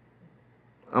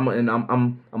 I'm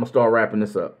gonna start wrapping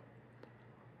this up.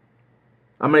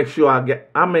 I make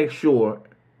sure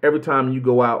every time you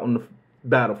go out on the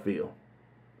battlefield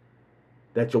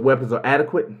that your weapons are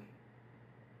adequate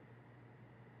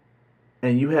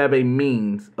and you have a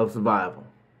means of survival.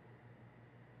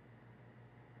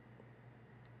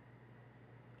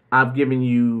 I've given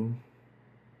you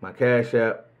my Cash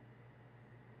App,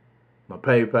 my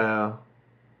PayPal,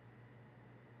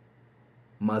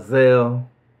 my Zelle.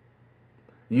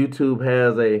 YouTube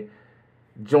has a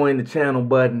join the channel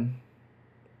button.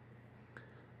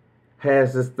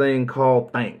 Has this thing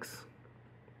called thanks.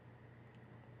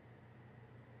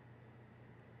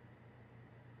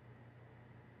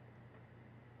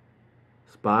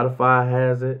 Spotify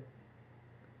has it.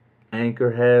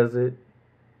 Anchor has it.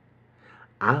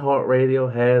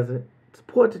 iHeartRadio has it.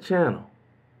 Support the channel.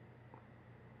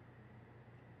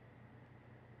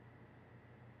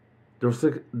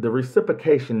 The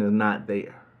reciprocation is not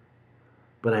there,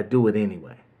 but I do it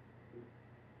anyway.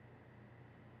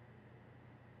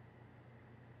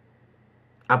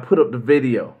 I put up the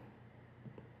video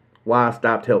why I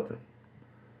stopped helping.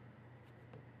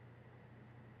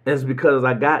 It's because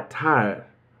I got tired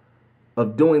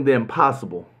of doing the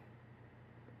impossible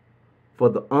for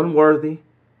the unworthy,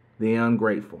 the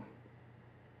ungrateful.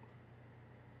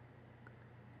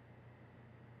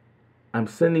 I'm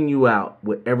sending you out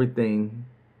with everything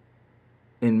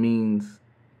and means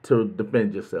to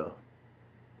defend yourself.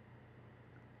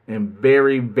 And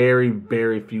very, very,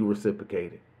 very few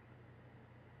reciprocated.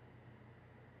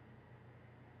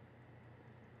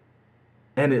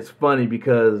 And it's funny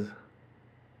because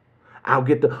I'll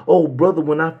get the, oh brother,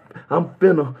 when I'm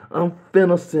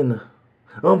finna sinner.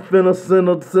 I'm finna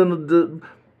sinner.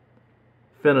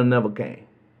 Finna never came.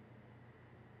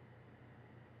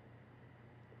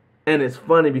 And it's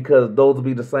funny because those will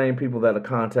be the same people that'll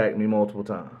contact me multiple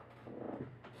times.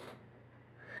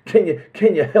 Can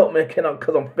you help me?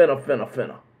 Cause I'm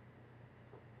finna.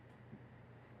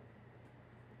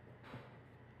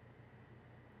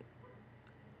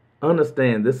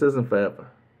 Understand, this isn't forever.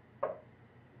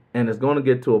 And it's going to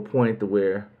get to a point to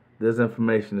where this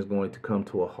information is going to come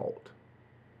to a halt.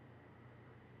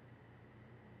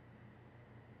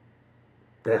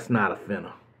 That's not a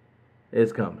finna.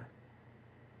 It's coming.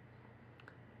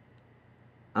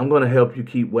 I'm going to help you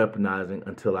keep weaponizing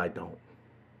until I don't.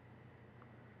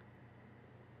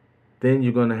 Then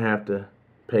you're going to have to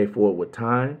pay for it with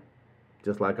time,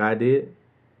 just like I did.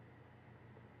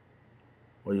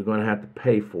 Or you're going to have to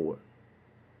pay for it.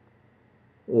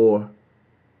 Or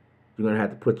you're going to have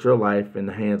to put your life in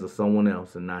the hands of someone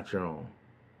else and not your own.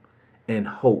 And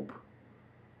hope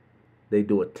they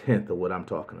do 1/10 of what I'm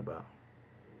talking about.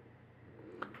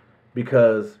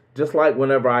 Because just like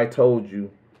whenever I told you,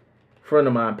 a friend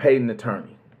of mine paid an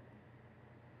attorney.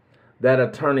 That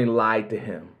attorney lied to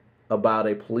him about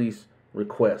a police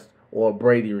request or a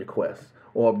Brady request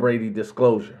or a Brady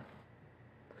disclosure.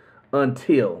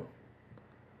 Until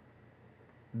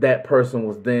that person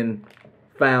was then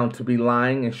found to be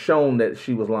lying and shown that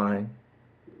she was lying.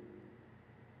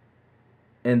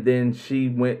 And then she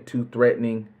went to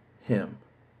threatening him.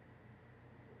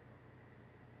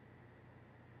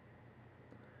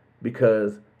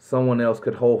 Because someone else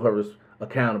could hold her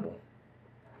accountable.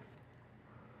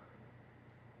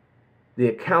 The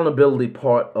accountability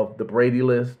part of the Brady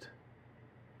list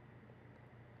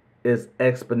is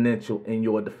exponential in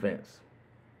your defense.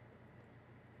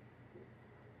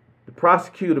 The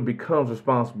prosecutor becomes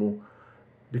responsible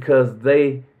because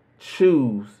they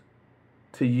choose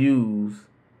to use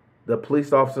the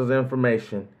police officer's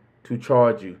information to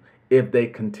charge you if they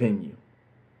continue.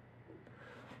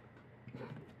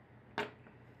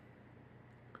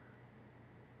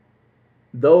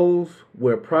 Those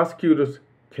where prosecutors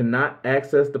cannot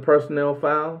access the personnel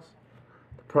files,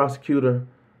 the prosecutor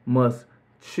must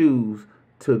choose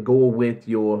to go with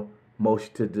your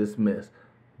motion to dismiss.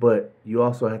 But you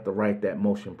also have to write that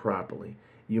motion properly.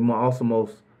 You also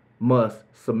must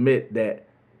submit that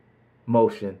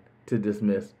motion to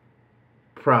dismiss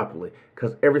properly,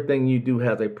 because everything you do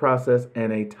has a process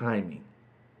and a timing.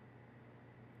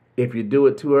 If you do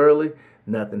it too early,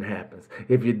 nothing happens.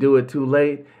 If you do it too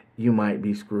late, you might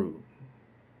be screwed.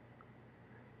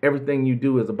 Everything you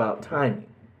do is about timing.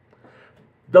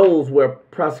 Those where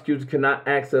prosecutors cannot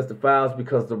access the files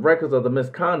because the records of the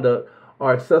misconduct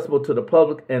are accessible to the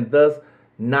public and thus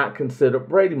not considered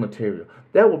Brady material.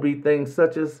 That will be things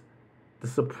such as the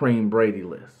Supreme Brady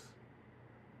list.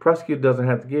 Prosecutor doesn't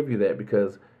have to give you that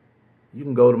because you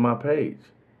can go to my page.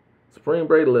 Supreme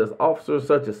Brady list, officer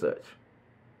such and such.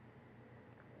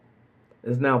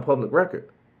 It's now public record.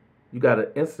 You got an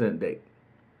incident date.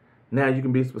 Now you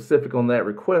can be specific on that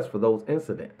request for those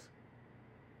incidents.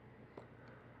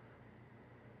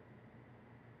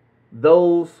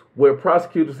 Those where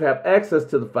prosecutors have access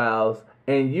to the files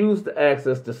and use the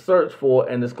access to search for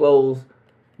and disclose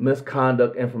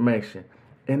misconduct information.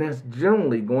 And that's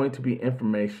generally going to be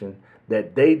information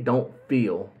that they don't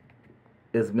feel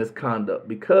is misconduct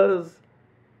because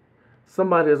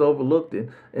somebody has overlooked it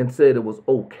and said it was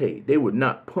okay. They were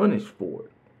not punished for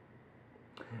it.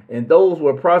 And those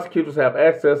where prosecutors have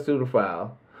access to the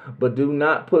file but do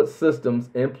not put systems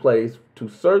in place to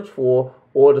search for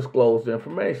or disclose the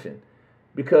information.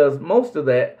 Because most of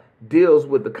that deals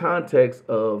with the context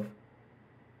of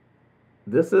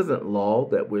this isn't law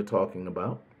that we're talking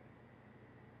about.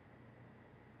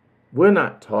 We're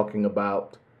not talking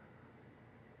about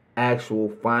actual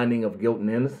finding of guilt and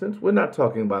innocence. We're not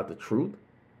talking about the truth.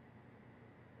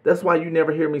 That's why you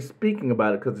never hear me speaking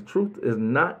about it, because the truth is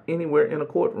not anywhere in a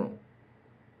courtroom.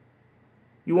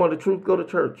 You want the truth, go to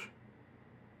church.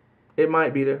 It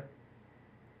might be there.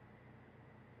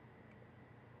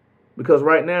 Because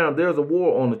right now, there's a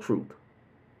war on the truth.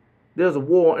 There's a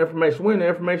war on information. We're in the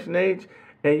information age,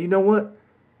 and you know what?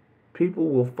 People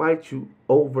will fight you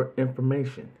over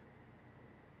information.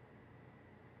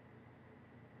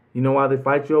 You know why they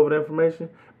fight you over the information?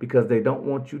 Because they don't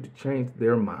want you to change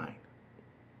their mind.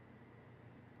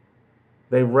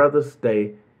 They rather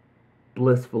stay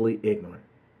blissfully ignorant.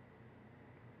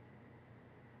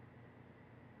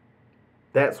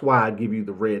 That's why I give you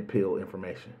the red pill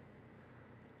information.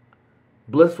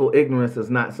 Blissful ignorance is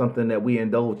not something that we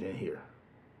indulge in here.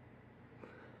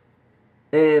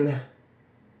 And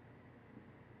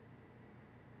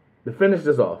to finish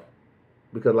this off,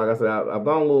 because like I said, I've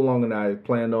gone a little longer than I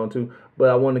planned on to, but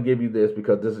I want to give you this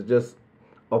because this is just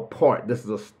a part. This is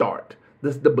a start.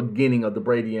 This is the beginning of the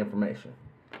Brady information.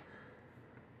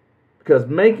 Because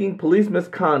making police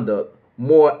misconduct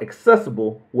more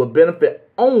accessible would benefit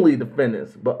only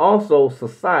defendants, but also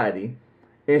society,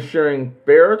 ensuring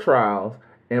fairer trials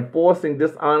and forcing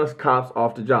dishonest cops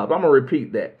off the job. I'm going to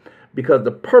repeat that because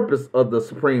the purpose of the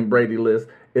Supreme Brady List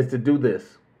is to do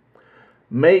this.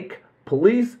 Make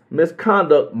police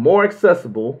misconduct more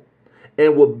accessible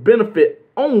and would benefit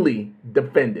only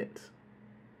defendants,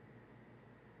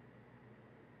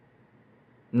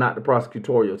 not the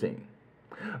prosecutorial team.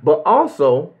 But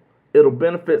also, it'll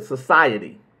benefit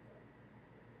society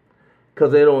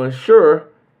because it'll ensure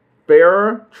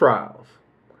fairer trials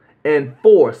and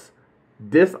force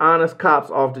dishonest cops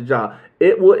off the job.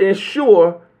 It will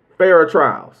ensure fairer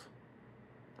trials.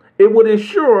 It would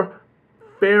ensure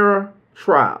fairer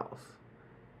trials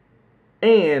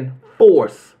and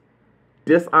force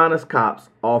dishonest cops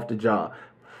off the job.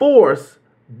 Force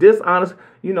dishonest,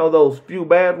 you know, those few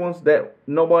bad ones that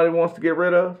nobody wants to get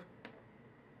rid of?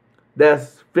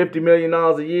 That's $50 million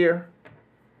a year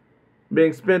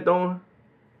being spent on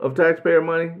of taxpayer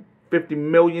money, $50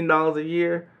 million a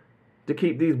year to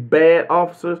keep these bad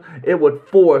officers. It would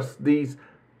force these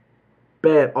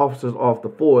bad officers off the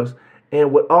force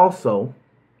and would also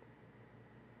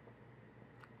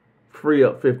free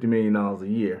up $50 million a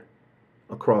year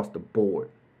across the board.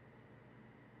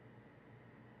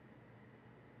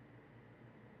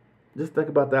 Just think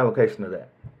about the allocation of that.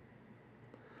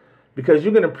 Because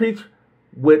you're going to impeach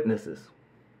witnesses,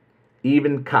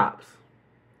 even cops.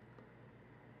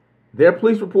 Their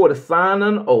police report is signed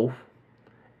on an oath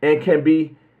and can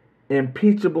be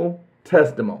impeachable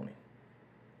testimony.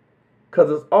 Because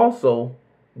it's also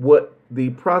what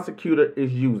the prosecutor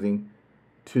is using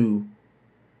to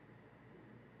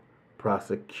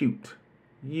prosecute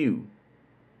you.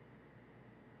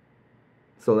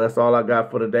 So that's all I got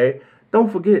for today.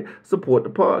 Don't forget, support the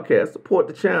podcast, support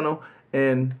the channel,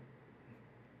 and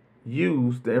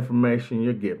use the information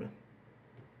you're given.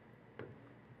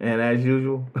 And as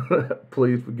usual,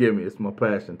 please forgive me. It's my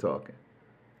passion talking.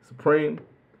 Supreme,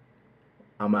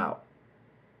 I'm out.